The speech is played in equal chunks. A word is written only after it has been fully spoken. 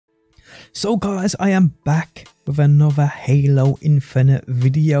So guys, I am back with another Halo Infinite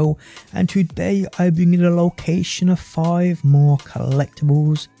video, and today I bring you the location of 5 more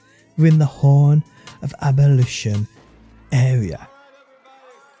collectibles within the Horn of Abolition area.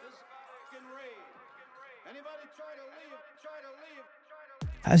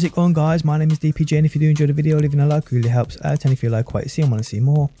 How's it going guys? My name is DPJ, and if you do enjoy the video, leaving a like really helps out, and if you like what you see and want to see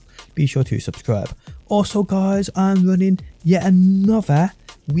more, be sure to subscribe. Also guys, I'm running yet another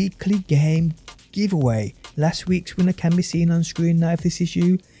weekly game giveaway. Last week's winner can be seen on screen now. If this is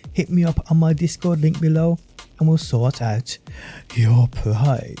you, hit me up on my Discord link below and we'll sort out your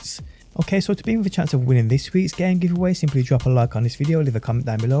prize. Okay, so to be with a chance of winning this week's game giveaway, simply drop a like on this video, leave a comment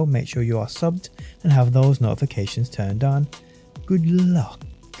down below, make sure you are subbed and have those notifications turned on. Good luck.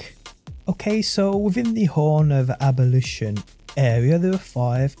 Okay, so within the Horn of Abolition area there are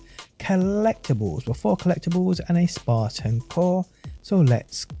 5 collectibles, well 4 collectibles and a Sparton Core. So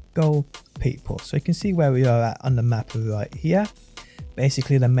let's go people. So you can see where we are at on the map right here,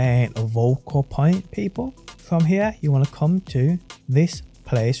 basically the main vocal point people. From here you want to come to this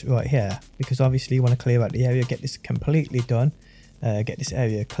place right here, because obviously you want to clear out the area, get this completely done, get this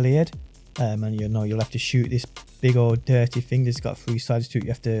area cleared, and you know you'll have to shoot this big old dirty thing that's got 3 sides to it. You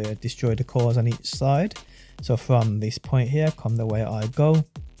have to destroy the cores on each side. So from this point here, come the way I go.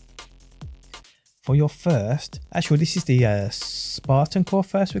 For your first, actually this is the Sparton Core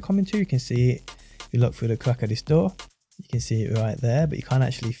first we're coming to. You can see it if you look through the crack of this door, you can see it right there, but you can't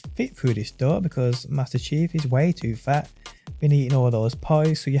actually fit through this door because Master Chief is way too fat, been eating all those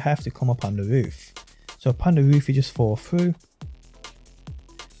pies, so you have to come up on the roof. So upon the roof you just fall through,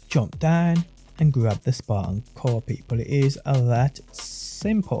 jump down and grab the Sparton Core people. It is that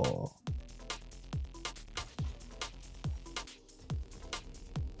simple.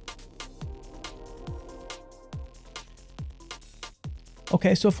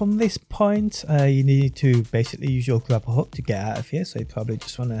 Okay, so from this point you need to basically use your grapple hook to get out of here. So you probably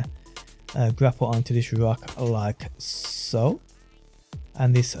just want to grapple onto this rock like so.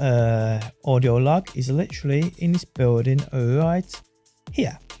 And this audio log is literally in this building right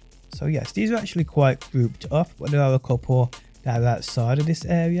here. So yes, these are actually quite grouped up, but there are a couple that are outside of this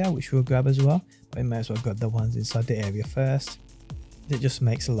area which we'll grab as well. But we may as well grab the ones inside the area first. It just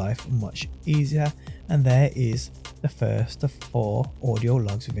makes life much easier. And there is the first of 4 audio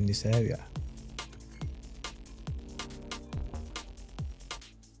logs within this area.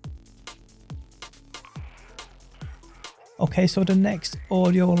 Okay, so the next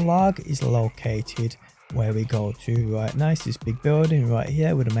audio log is located where we go to right now. It's this big building right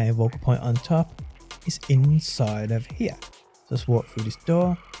here with the main vocal point on top. It's inside of here. Just walk through this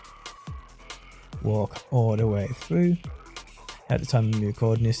door, walk all the way through. At the time of me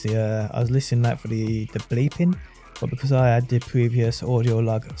recording this, I was listening out for the bleeping, but because I had the previous audio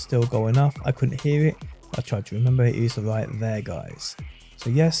log still going off, I couldn't hear it. I tried to remember it is right there guys. So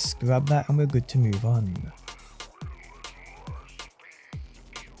yes, grab that and we're good to move on.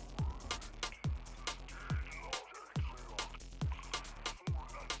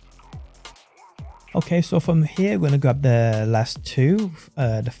 Okay, so from here we're going to grab the last 2.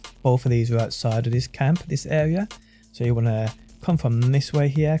 Both of these are outside of this camp, this area. So you want to come from this way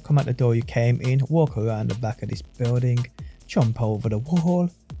here, come out the door you came in, walk around the back of this building, jump over the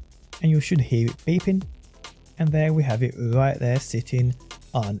wall, and you should hear it beeping. And there we have it right there sitting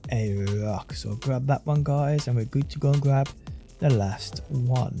on a rock. So grab that one guys, and we're good to go and grab the last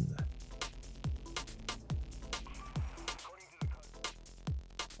one.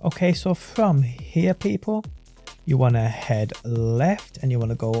 Okay, so from here people, you want to head left and you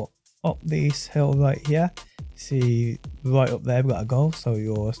want to go up this hill right here. See right up there we gotta go. So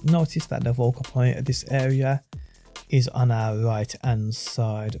you'll notice that the vocal point of this area is on our right hand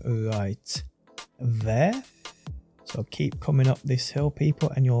side right there. So keep coming up this hill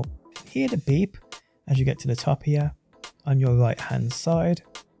people, and you'll hear the beep as you get to the top here on your right hand side.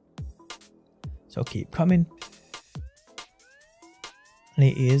 So keep coming. And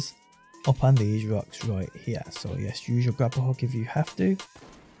it is up on these rocks right here. So yes, use your grapple hook if you have to,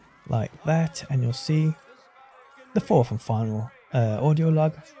 like that, and you'll see the 4th and final audio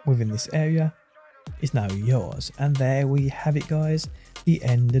log within this area is now yours. And there we have it guys, the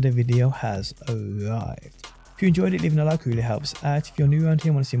end of the video has arrived. If you enjoyed it, leaving a like really helps out. If you're new around here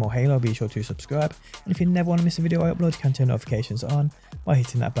and want to see more Halo, be sure to subscribe. And if you never want to miss a video I upload, you can turn notifications on by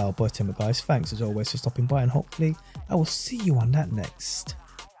hitting that bell button. But guys, thanks as always for stopping by, and hopefully I will see you on that next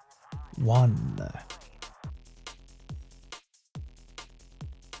one.